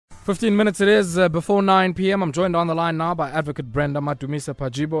15 minutes it is before 9 p.m. I'm joined on the line now by Advocate Brenda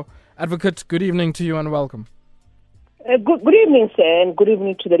Madumise-Pajibo. Advocate, good evening to you and welcome. Good evening, sir, and good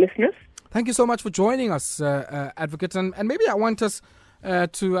evening to the listeners. Thank you so much for joining us, Advocate. And maybe I want us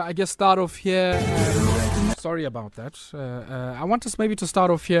to, start off here. Sorry about that. I want us maybe to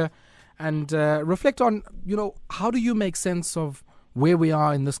start off here and reflect on, how do you make sense of where we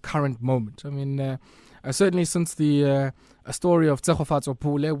are in this current moment? I mean, certainly since the story of Tshe-gofatso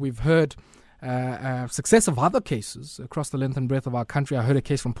Pule, we've heard success of other cases across the length and breadth of our country. I heard a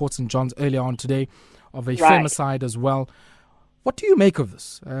case from Port St. John's earlier on today of a femicide as well. What do you make of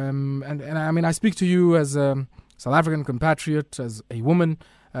this? And I mean, I speak to you as a South African compatriot, as a woman,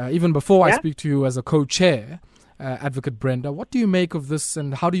 even before I speak to you as a co-chair, Advocate Brenda. What do you make of this,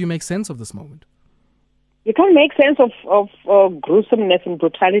 and how do you make sense of this moment? You can't make sense of gruesomeness and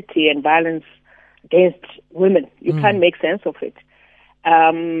brutality and violence against women. You can't make sense of it.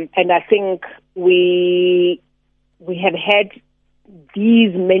 And I think we have had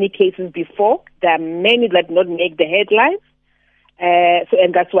these many cases before. There are many that not make the headlines.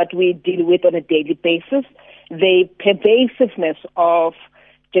 And that's what we deal with on a daily basis. The pervasiveness of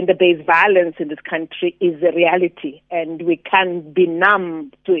gender-based violence in this country is a reality, and we can't be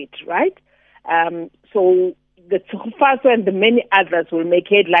numb to it, right? So the Tshe-gofatso and the many others will make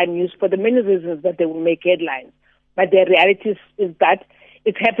headline news for the many reasons that they will make headlines. But the reality is that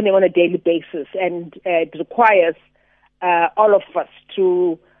it's happening on a daily basis, and it requires all of us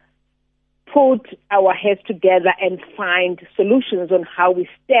to put our heads together and find solutions on how we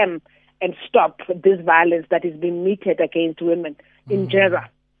stem and stop this violence that is being meted against women in general,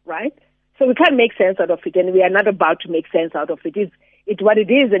 right? So we can't make sense out of it, and we are not about to make sense out of it. It's what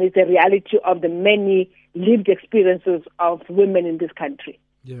it is, and it's a reality of the many lived experiences of women in this country.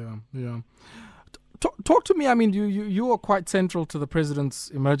 Yeah. Talk to me. I mean, you are quite central to the President's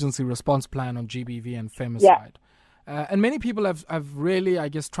emergency response plan on GBV and femicide. Yeah. And many people have really,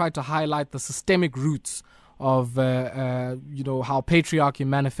 tried to highlight the systemic roots of, how patriarchy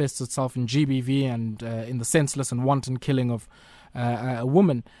manifests itself in GBV and in the senseless and wanton killing of a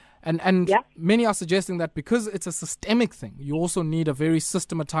woman. And many are suggesting that because it's a systemic thing, you also need a very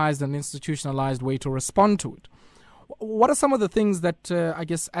systematized and institutionalized way to respond to it. What are some of the things that,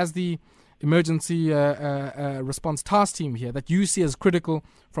 as the emergency response task team here, that you see as critical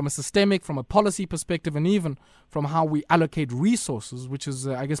from a systemic, from a policy perspective, and even from how we allocate resources, which is,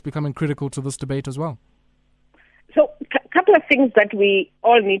 becoming critical to this debate as well? So a couple of things that we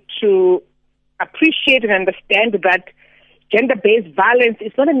all need to appreciate and understand, that gender-based violence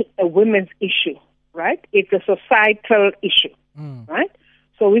is not a women's issue, right? It's a societal issue, right?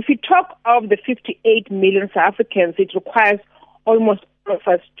 So if we talk of the 58 million South Africans, it requires almost all of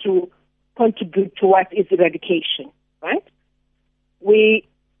us to contribute towards its eradication, right?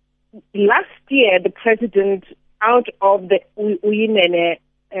 Last year, the president, out of the Uyinene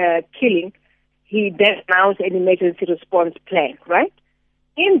killing, he then announced an emergency response plan, right?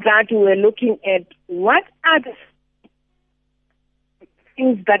 In that, we were looking at what are the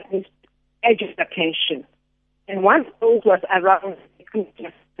things that need urgent attention. And one of those was around the criminal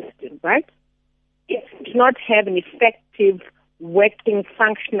justice system, right? If we do not have an effective, working,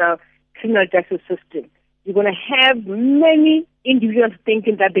 functional criminal justice system, you're going to have many individuals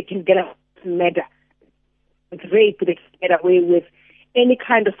thinking that they can get away with murder, with rape, they can get away with any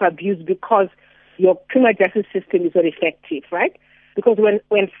kind of abuse because your criminal justice system is not effective, right? Because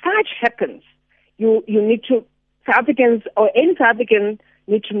when such happens, you need to, South Africans or any South African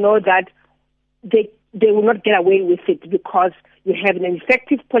need to know that they will not get away with it because you have an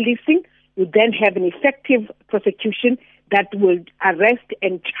effective policing, you then have an effective prosecution that will arrest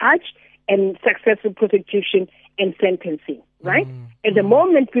and charge, and successful prosecution and sentencing, right? At the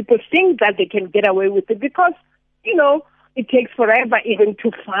moment, people think that they can get away with it because, it takes forever even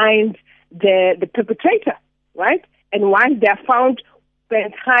to find the perpetrator, right? And once they are found,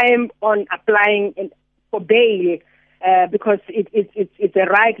 spend time on applying for bail because it's a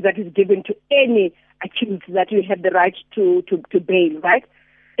right that is given to any accused, that you have the right to bail, right?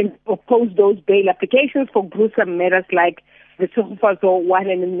 And oppose those bail applications for gruesome murders like the Tshe-gofatso one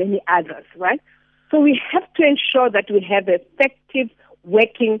and many others, right? So we have to ensure that we have an effective,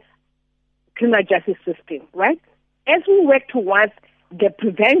 working criminal justice system, right? As we work towards the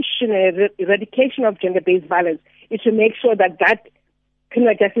prevention and eradication of gender-based violence, it should make sure that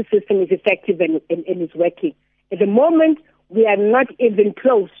criminal justice system is effective and is working. At the moment, we are not even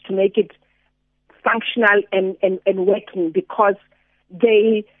close to make it functional and working because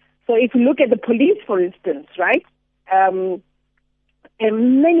so if you look at the police, for instance, right?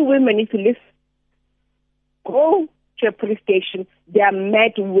 And many women, if you listen, go to a police station, they are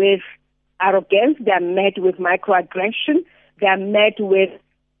met with arrogance, they are met with microaggression, they are met with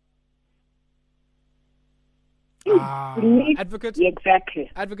Advocate, exactly.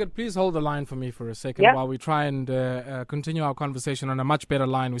 Advocate, please hold the line for me for a second while we try and continue our conversation on a much better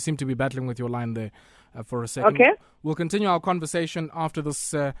line. We seem to be battling with your line there for a second. Okay. We'll continue our conversation after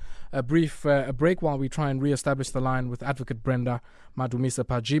this brief break while we try and re-establish the line with Advocate Brenda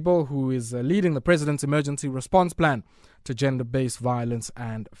Madumise-Pajibo, who is leading the President's Emergency Response Plan to Gender-Based Violence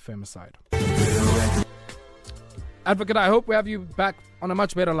and Femicide. Advocate, I hope we have you back on a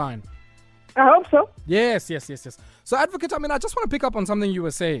much better line. I hope so. Yes. So, Advocate, I just want to pick up on something you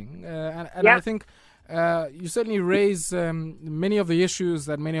were saying. I think you certainly raise many of the issues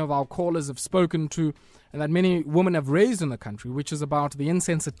that many of our callers have spoken to and that many women have raised in the country, which is about the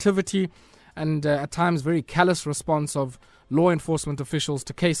insensitivity and at times very callous response of law enforcement officials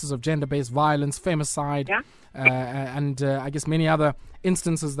to cases of gender-based violence, femicide, and I guess many other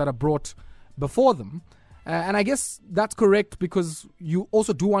instances that are brought before them. And I guess that's correct because you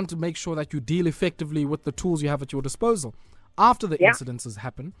also do want to make sure that you deal effectively with the tools you have at your disposal after the incidences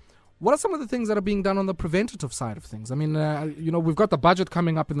happen. What are some of the things that are being done on the preventative side of things? We've got the budget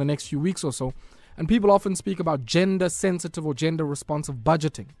coming up in the next few weeks or so, and people often speak about gender-sensitive or gender-responsive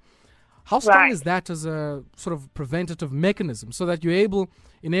budgeting. How strong is that as a sort of preventative mechanism so that you're able,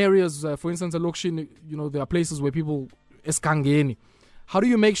 in areas, for instance, at Lokshin, there are places where people eskangeni. How do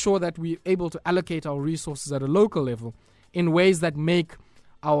you make sure that we're able to allocate our resources at a local level in ways that make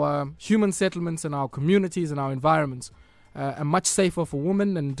our human settlements and our communities and our environments much safer for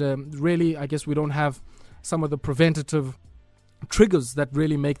women? And really, I guess we don't have some of the preventative triggers that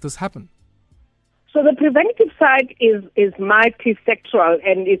really make this happen. So the preventative side is multi-sectoral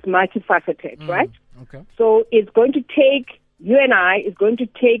and it's multifaceted, right? Okay. So it's going to take you and I, it's going to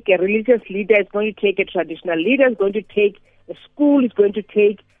take a religious leader, it's going to take a traditional leader, it's going to take a school, is going to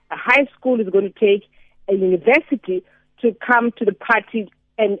take a high school, is going to take a university to come to the party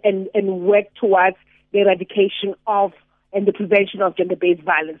and work towards the eradication of and the prevention of gender-based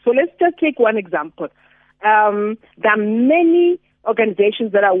violence. So let's just take one example. There are many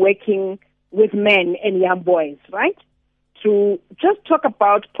organizations that are working with men and young boys, right? To just talk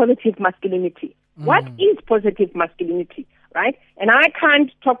about positive masculinity. What is positive masculinity, right? And I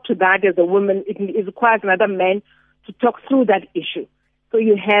can't talk to that as a woman. It requires another man to talk through that issue. So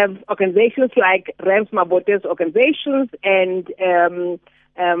you have organizations like Rams Mabote's organizations and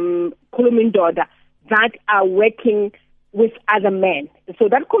Kulumindoda that are working with other men. So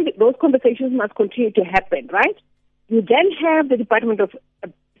those conversations must continue to happen, right? You then have the Department of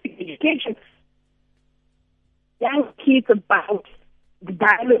Education, young kids about the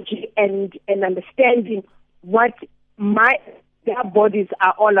biology and understanding what their bodies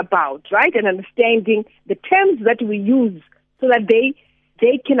are all about, right? And understanding the terms that we use so that they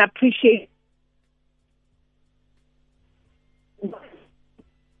can appreciate.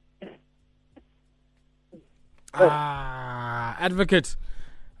 Advocate,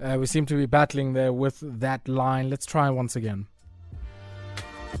 we seem to be battling there with that line. Let's try once again.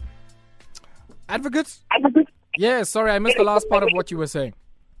 Advocate? Yes, sorry, I missed the last part of what you were saying.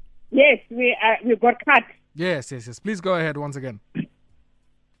 Yes, we got cut. Yes. Please go ahead once again.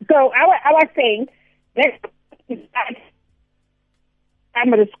 So I was saying that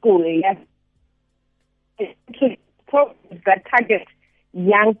primary school, yes, that target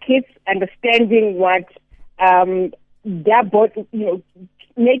young kids, understanding what their body,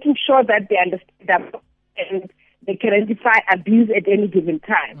 making sure that they understand and they can identify abuse at any given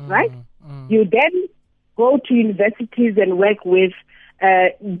time, right? You then go to universities and work with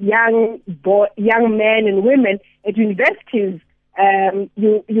young men and women at universities.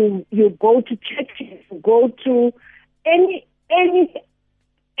 You go to churches, you go to any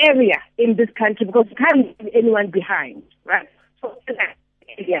area in this country because you can't leave anyone behind, right? So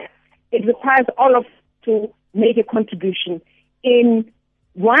it requires all of us to make a contribution in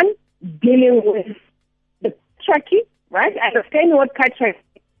one, dealing with the patriarchy, right? Understanding what patriarchy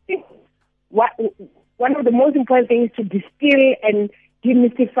is. One of the most important things is to distill and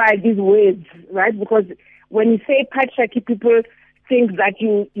demystify these words, right? Because when you say patriarchy, people think that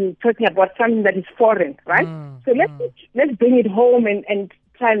you're talking about something that is foreign, right? So let's bring it home and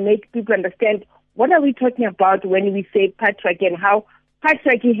try and make people understand what are we talking about when we say patriarchy and how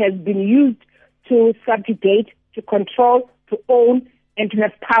patriarchy has been used to subjugate, to control, to own, and to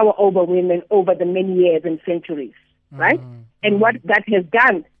have power over women over the many years and centuries, right? And what that has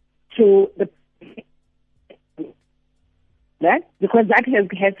done to the right? Because that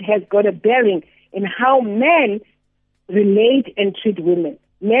has got a bearing in how men relate and treat women.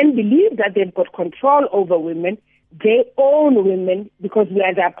 Men believe that they've got control over women. they own women because we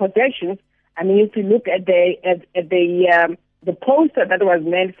are their possessions. I mean, if you look at the poster that was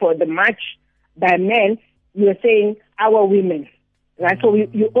meant for the march by men, you are saying our women, right? So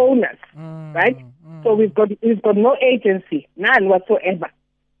you own us, right? So we've got no agency, none whatsoever.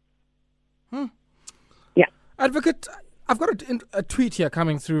 Yeah, Advocate, I've got a tweet here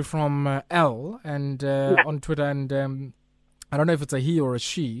coming through from L and on Twitter, and I don't know if it's a he or a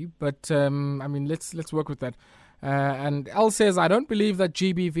she, but I mean, let's work with that. And L says, I don't believe that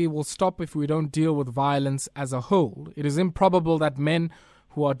GBV will stop if we don't deal with violence as a whole. It is improbable that men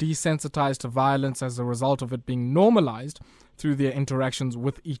who are desensitized to violence as a result of it being normalized through their interactions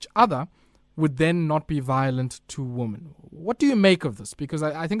with each other would then not be violent to women. What do you make of this? Because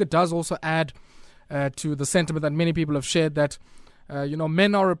I think it does also add to the sentiment that many people have shared that,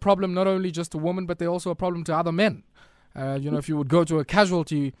 men are a problem not only just to women, but they're also a problem to other men. If you would go to a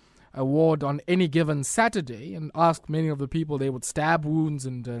casualty ward on any given Saturday and ask many of the people, they would stab wounds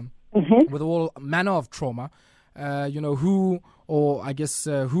and with all manner of trauma. Who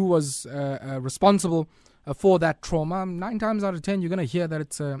was responsible for that trauma? 9 times out of 10, you're going to hear that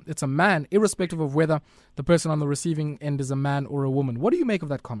it's a man, irrespective of whether the person on the receiving end is a man or a woman. What do you make of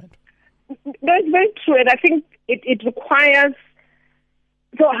that comment? That's very true, and I think it requires.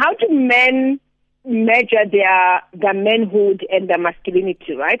 So, how do men measure their manhood and their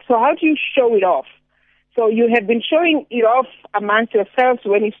masculinity, right? So how do you show it off? So you have been showing it off amongst yourselves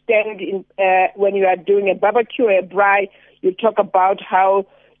when you stand in, when you are doing a barbecue or a braai. You talk about how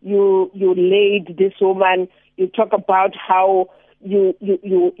you laid this woman. You talk about how you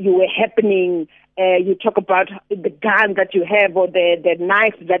were happening. You talk about the gun that you have or the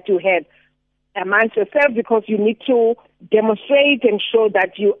knife that you have amongst yourself, because you need to demonstrate and show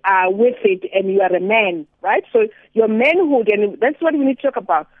that you are with it and you are a man, right? So your manhood, and that's what we need to talk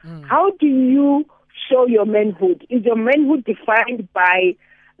about. How do you show your manhood? Is your manhood defined by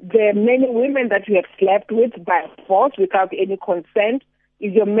the many women that you have slept with by force without any consent?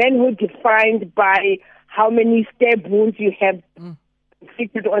 Is your manhood defined by how many stab wounds you have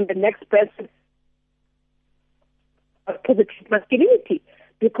inflicted on the next person? Positive masculinity,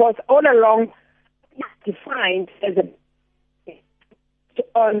 because all along it's defined as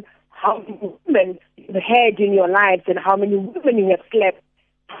on how many women you've had in your lives and how many women you have slept.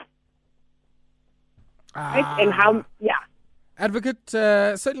 Right? And how, Advocate,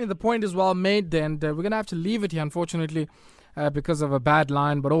 certainly the point is well made there, and we're going to have to leave it here, unfortunately, because of a bad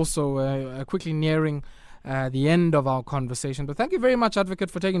line, but also quickly nearing the end of our conversation. But thank you very much,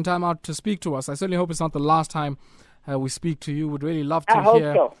 Advocate, for taking time out to speak to us. I certainly hope it's not the last time we speak to you. Would really love to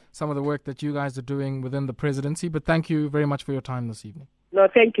hear some of the work that you guys are doing within the presidency. But thank you very much for your time this evening. No,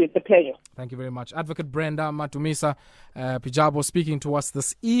 thank you. It's a pleasure. Thank you very much. Advocate Brenda Madumise-Pajibo speaking to us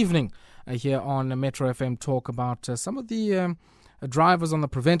this evening here on Metro FM Talk about some of the drivers on the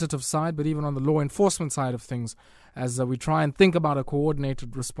preventative side, but even on the law enforcement side of things, as we try and think about a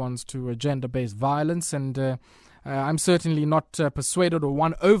coordinated response to gender-based violence. And I'm certainly not persuaded or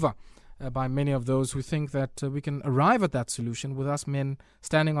won over by many of those who think that we can arrive at that solution with us men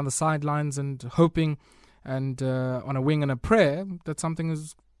standing on the sidelines and hoping and on a wing and a prayer that something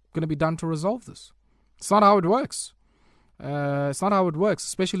is going to be done to resolve this. It's not how it works. It's not how it works,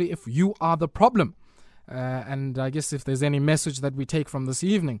 especially if you are the problem. And I guess if there's any message that we take from this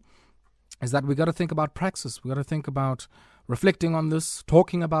evening is that we got to think about praxis. We got to think about reflecting on this,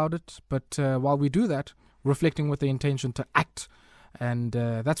 talking about it. But while we do that, reflecting with the intention to act. And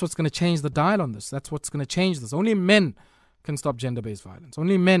that's what's going to change the dial on this. That's what's going to change this. Only men can stop gender-based violence.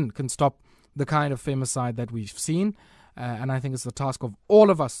 Only men can stop the kind of femicide that we've seen. And I think it's the task of all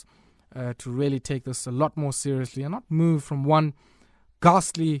of us to really take this a lot more seriously and not move from one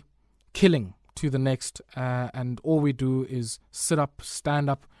ghastly killing to the next. And all we do is sit up, stand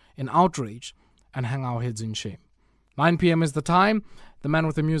up in outrage and hang our heads in shame. 9 p.m. is the time. The man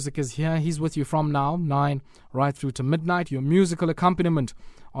with the music is here. He's with you from now, 9 right through to midnight. Your musical accompaniment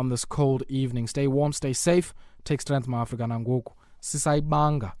on this cold evening. Stay warm, stay safe. Take strength, ma Afrika nangoku.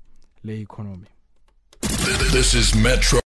 Sisayibanga le economy. This is Metro